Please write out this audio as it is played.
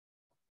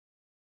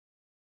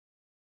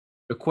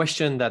a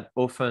question that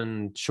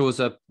often shows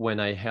up when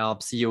I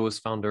help CEOs,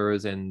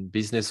 founders, and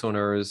business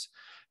owners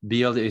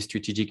build a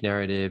strategic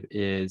narrative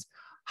is,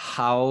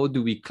 how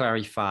do we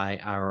clarify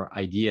our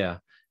idea?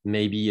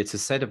 Maybe it's a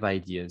set of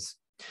ideas.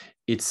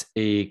 It's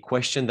a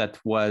question that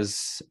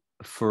was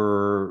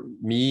for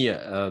me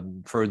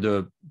for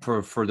the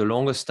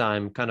longest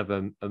time kind of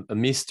a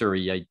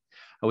mystery.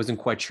 I wasn't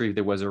quite sure if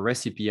there was a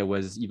recipe. I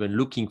was even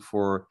looking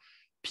for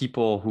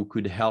people who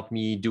could help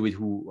me do it,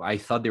 who I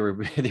thought they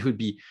would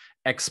be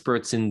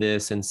experts in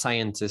this and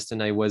scientists.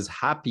 And I was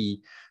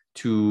happy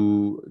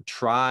to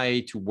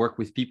try to work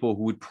with people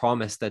who would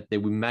promise that they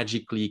would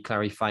magically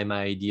clarify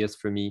my ideas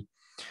for me,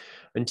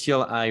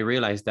 until I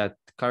realized that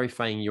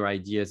clarifying your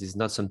ideas is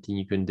not something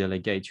you can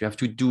delegate. You have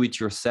to do it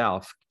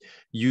yourself.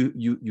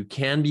 You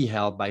can be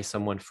helped by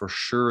someone for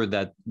sure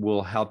that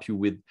will help you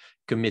with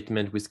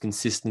commitment, with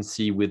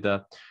consistency, with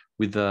the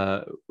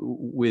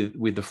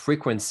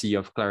frequency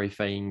of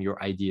clarifying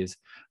your ideas.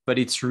 But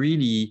it's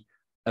really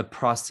a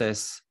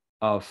process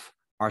of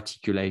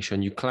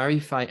articulation. You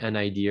clarify an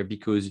idea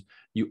because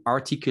you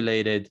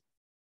articulated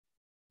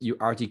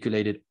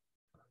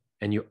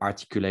and you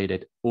articulate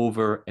it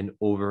over and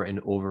over and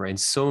over, and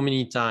so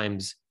many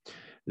times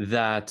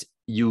that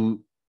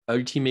you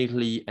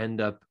ultimately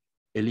end up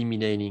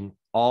eliminating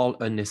all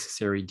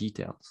unnecessary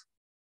details.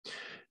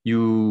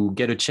 You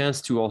get a chance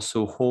to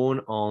also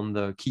hone on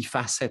the key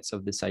facets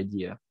of this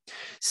idea.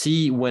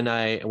 See, when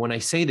I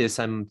say this,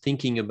 I'm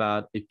thinking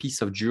about a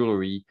piece of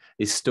jewelry,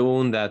 a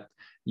stone that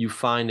you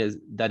find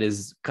that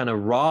is kind of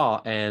raw,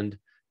 and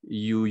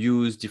you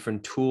use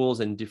different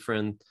tools and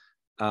different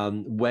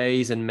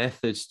ways and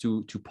methods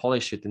to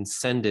polish it and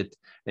sand it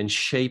and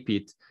shape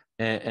it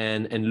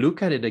and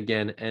look at it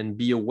again and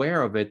be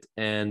aware of it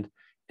and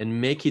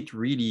make it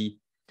really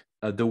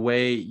the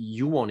way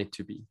you want it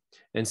to be.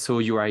 And so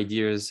your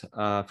ideas,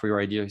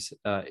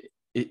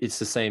 it's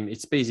the same.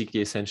 It's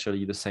basically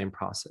essentially the same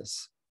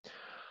process.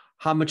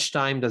 How much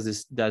time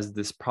does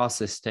this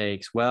process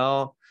takes?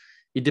 Well,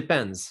 it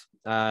depends.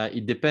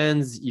 It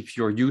depends if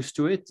you're used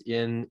to it,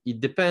 and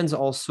it depends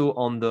also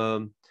on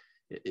the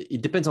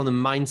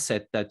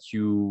mindset that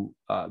you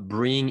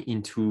bring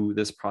into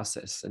this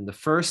process. And the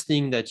first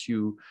thing that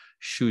you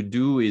should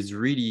do is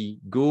really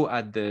go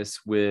at this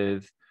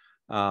with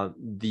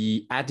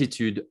the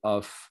attitude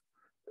of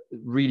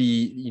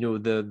really,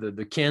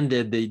 the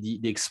candid, the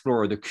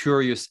explorer, the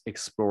curious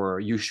explorer.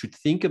 You should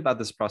think about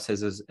this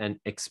process as an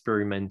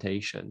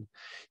experimentation.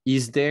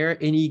 Is there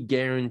any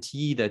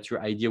guarantee that your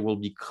idea will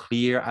be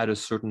clear at a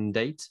certain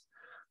date?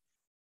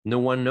 No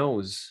one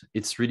knows.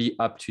 It's really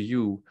up to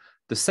you.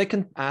 The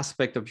second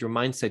aspect of your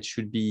mindset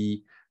should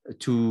be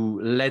to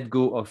let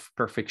go of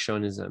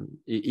perfectionism.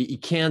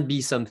 It can't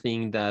be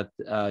something that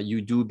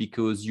you do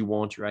because you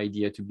want your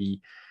idea to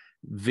be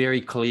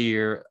very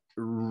clear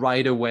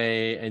right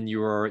away and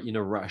you're in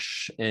a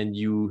rush and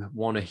you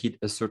want to hit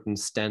a certain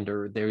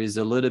standard. There is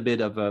a little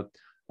bit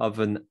of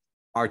an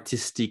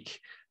artistic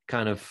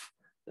kind of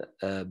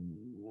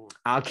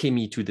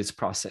alchemy to this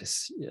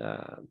process.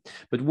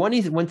 But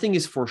one thing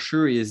is for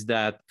sure is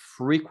that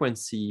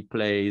frequency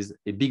plays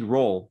a big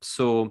role.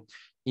 So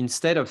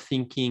instead of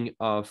thinking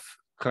of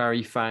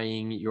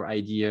clarifying your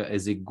idea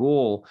as a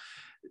goal,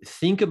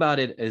 think about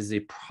it as a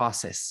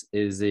process,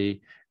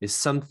 is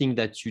something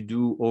that you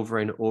do over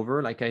and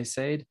over, like I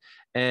said.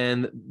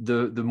 And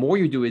the more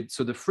you do it,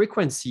 so the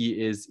frequency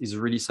is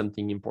really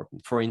something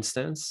important. For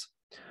instance,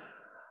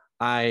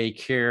 I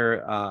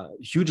care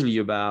hugely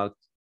about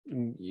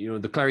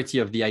the clarity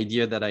of the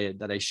idea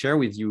that I share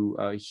with you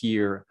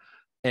here,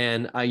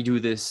 and I do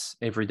this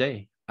every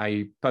day.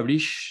 I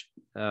publish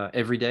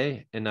every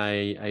day, and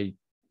I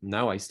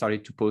now I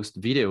started to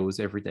post videos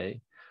every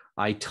day.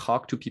 I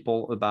talk to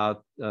people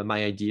about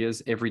my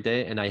ideas every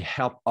day, and I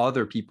help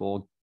other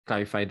people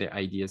clarify their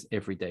ideas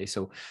every day.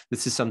 So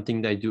this is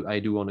something that I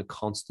do on a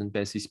constant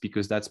basis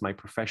because that's my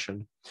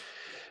profession.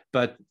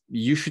 But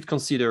you should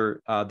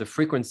consider the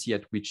frequency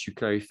at which you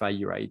clarify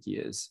your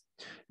ideas.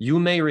 You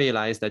may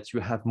realize that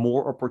you have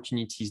more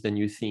opportunities than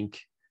you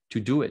think to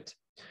do it.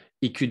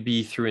 It could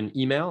be through an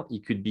email.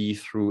 It could be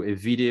through a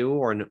video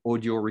or an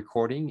audio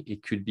recording.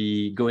 It could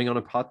be going on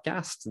a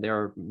podcast. There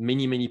are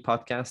many, many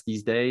podcasts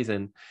these days,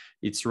 and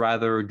it's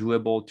rather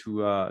doable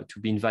to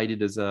be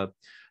invited as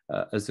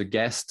a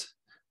guest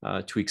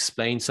to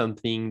explain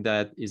something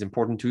that is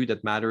important to you,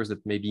 that matters,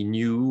 that may be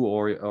new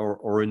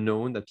or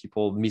unknown, that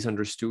people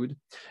misunderstood.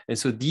 And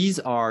so these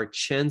are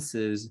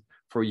chances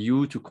for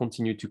you to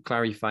continue to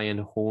clarify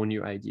and hone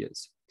your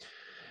ideas.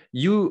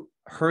 You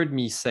heard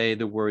me say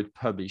the word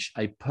publish.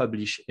 I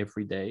publish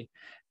every day.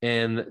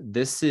 And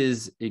this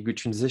is a good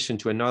transition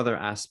to another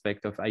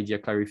aspect of idea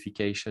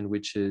clarification,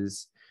 which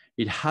is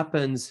it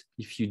happens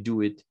if you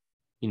do it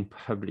in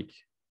public.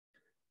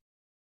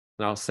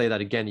 And I'll say that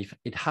again, if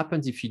it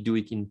happens if you do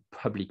it in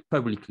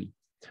publicly.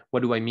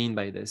 What do I mean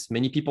by this?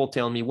 Many people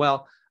tell me,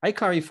 well, I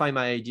clarify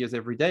my ideas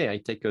every day. I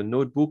take a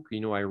notebook,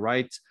 I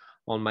write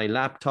on my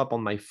laptop,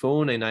 on my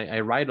phone, and I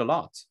write a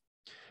lot.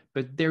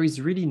 But there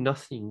is really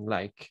nothing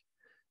like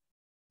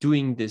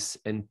doing this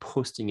and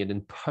posting it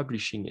and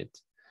publishing it.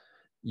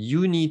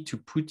 you need to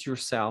put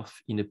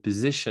yourself in a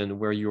position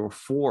where you're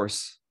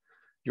forced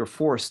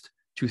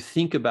to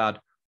think about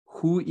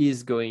who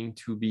is going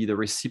to be the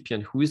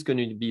recipient, who is going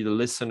to be the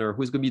listener,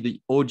 who's going to be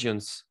the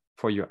audience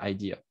for your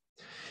idea.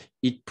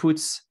 It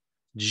puts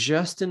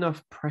just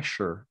enough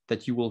pressure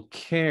that you will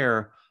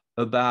care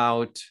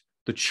about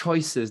the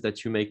choices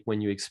that you make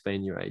when you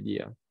explain your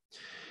idea.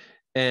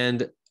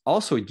 And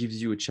also, it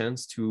gives you a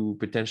chance to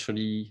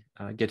potentially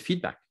get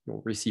feedback.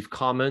 You'll receive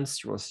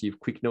comments, you'll receive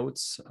quick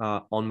notes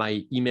on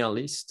my email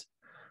list.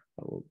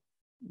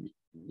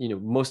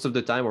 Most of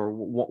the time, or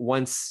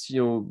once,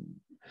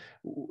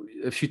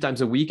 a few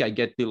times a week, I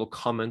get little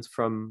comments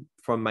from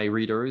my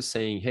readers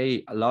saying,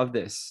 "Hey, I love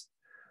this.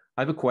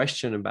 I have a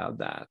question about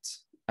that.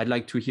 I'd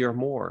like to hear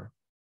more."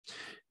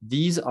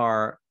 These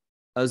are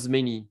as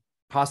many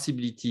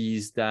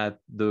possibilities that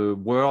the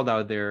world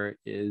out there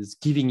is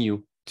giving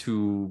you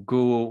to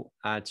go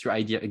at your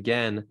idea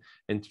again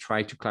and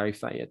try to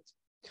clarify it.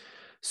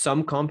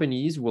 Some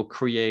companies will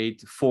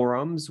create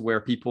forums where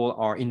people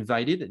are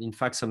invited. In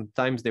fact,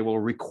 sometimes they will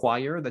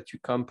require that you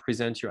come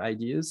present your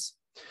ideas,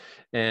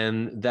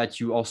 and that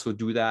you also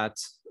do that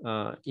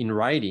in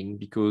writing,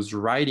 because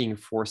writing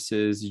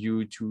forces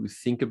you to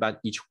think about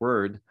each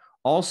word.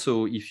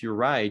 Also, if you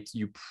write,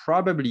 you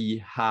probably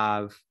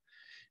have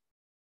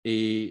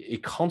a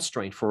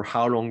constraint for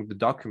how long the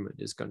document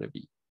is going to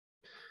be.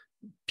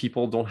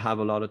 People don't have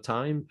a lot of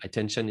time.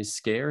 Attention is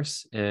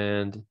scarce.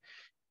 And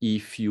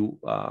if you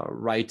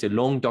write a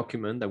long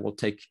document that will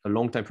take a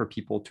long time for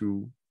people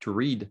to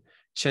read,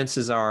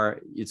 chances are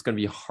it's going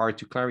to be hard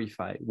to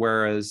clarify.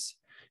 Whereas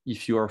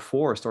if you are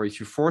forced, or if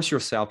you force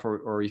yourself,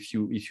 or if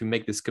you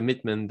make this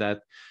commitment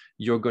that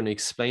you're going to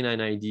explain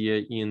an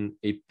idea in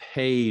a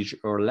page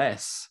or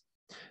less,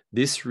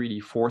 this really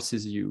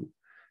forces you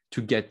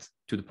to get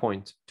to the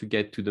point, to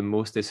get to the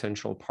most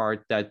essential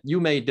part that you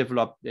may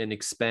develop and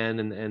expand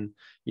and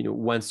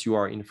once you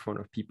are in front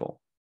of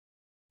people.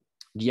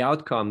 The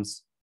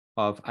outcomes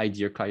of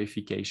idea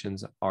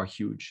clarifications are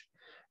huge,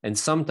 and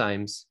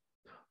sometimes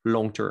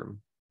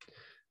long-term.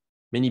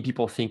 Many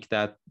people think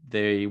that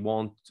they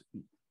want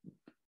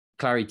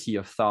clarity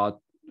of thought,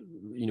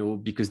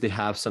 because they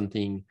have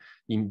something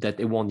that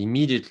they want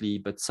immediately,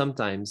 but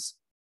sometimes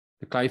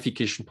the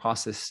clarification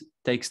process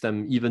takes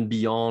them even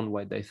beyond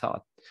what they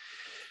thought.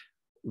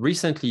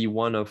 Recently,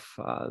 one of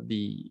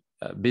the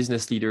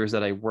business leaders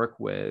that I work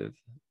with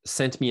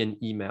sent me an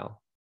email.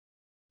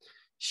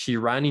 She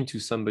ran into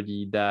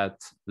somebody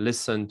that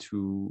listened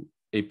to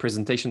a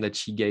presentation that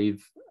she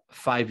gave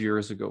 5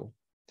 years ago.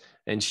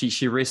 And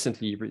she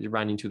recently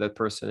ran into that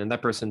person, and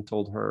that person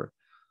told her,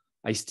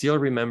 "I still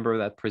remember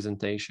that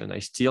presentation. I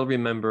still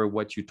remember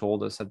what you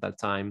told us at that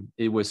time.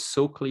 It was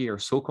so clear,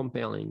 so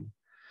compelling.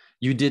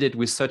 You did it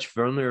with such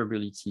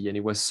vulnerability, and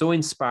it was so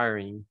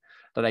inspiring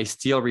that I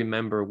still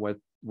remember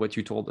what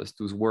you told us,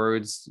 those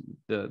words,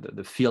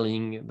 the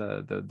feeling,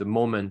 the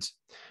moment."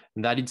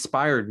 And that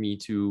inspired me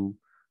to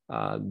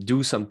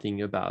do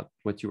something about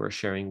what you were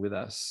sharing with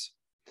us.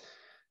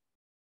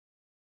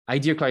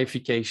 Idea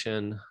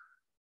clarification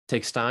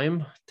takes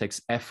time,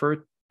 takes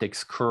effort,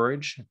 takes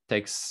courage,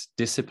 takes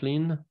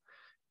discipline,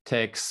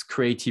 takes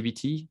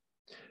creativity.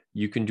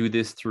 You can do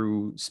this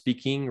through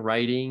speaking,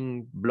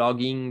 writing,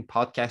 blogging,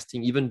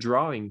 podcasting, even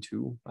drawing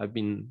too. I've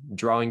been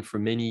drawing for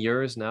many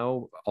years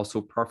now,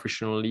 also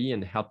professionally,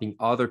 and helping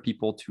other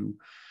people to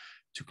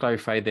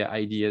clarify their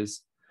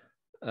ideas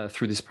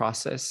through this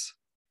process.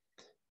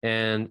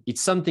 And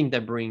it's something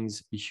that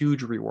brings a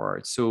huge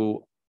reward.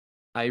 So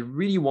I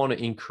really want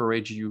to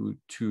encourage you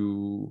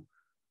to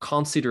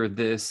consider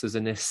this as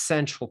an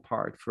essential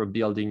part for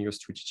building your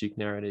strategic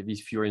narrative.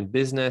 If you're in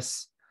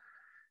business,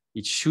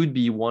 it should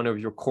be one of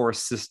your core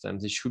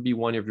systems. It should be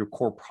one of your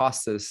core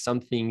process,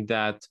 something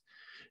that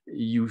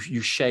you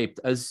shaped.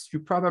 As you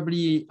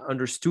probably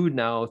understood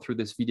now through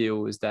this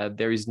video, is that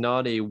there is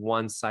not a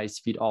one size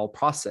fit all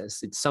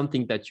process. It's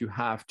something that you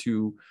have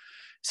to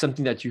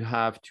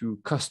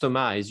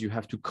customize. You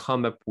have to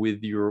come up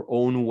with your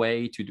own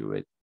way to do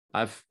it.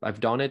 I've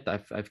done it.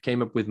 I've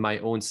came up with my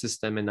own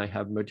system, and I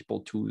have multiple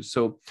tools.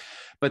 So,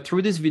 but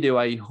through this video,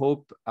 I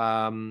hope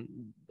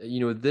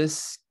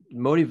this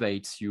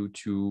motivates you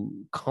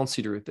to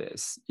consider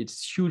this.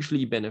 It's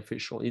hugely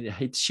beneficial.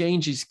 It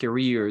changes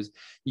careers.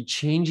 It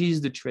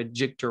changes the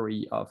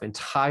trajectory of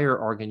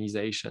entire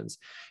organizations.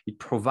 It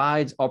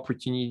provides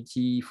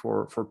opportunity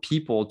for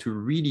people to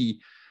really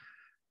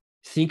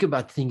think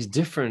about things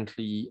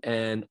differently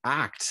and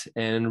act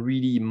and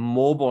really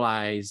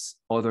mobilize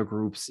other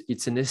groups.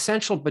 It's an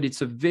essential, but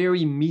it's a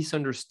very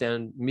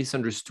misunderstood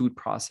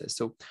process.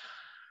 So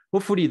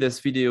hopefully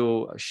this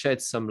video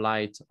sheds some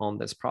light on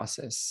this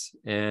process.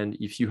 And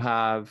if you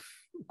have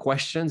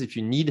questions, if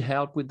you need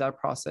help with that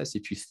process,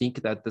 if you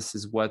think that this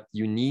is what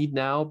you need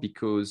now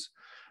because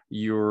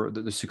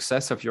the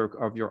success of your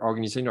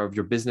organization or of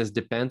your business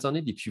depends on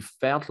it, if you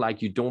felt like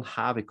you don't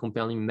have a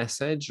compelling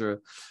message or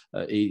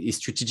a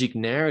strategic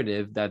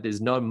narrative that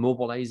is not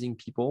mobilizing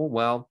people,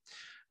 well,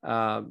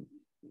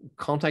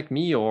 contact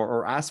me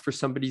or ask for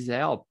somebody's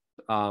help.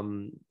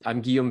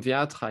 I'm Guillaume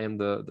Viatre. I am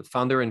the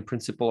founder and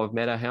principal of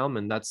MetaHelm,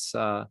 and that's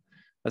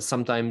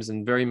sometimes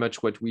and very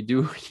much what we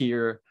do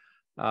here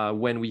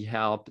when we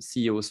help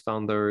CEOs,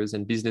 founders,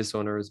 and business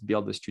owners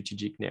build a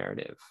strategic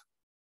narrative.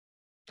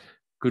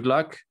 Good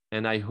luck,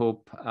 and I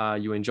hope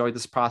you enjoy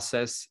this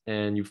process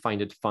and you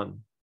find it fun.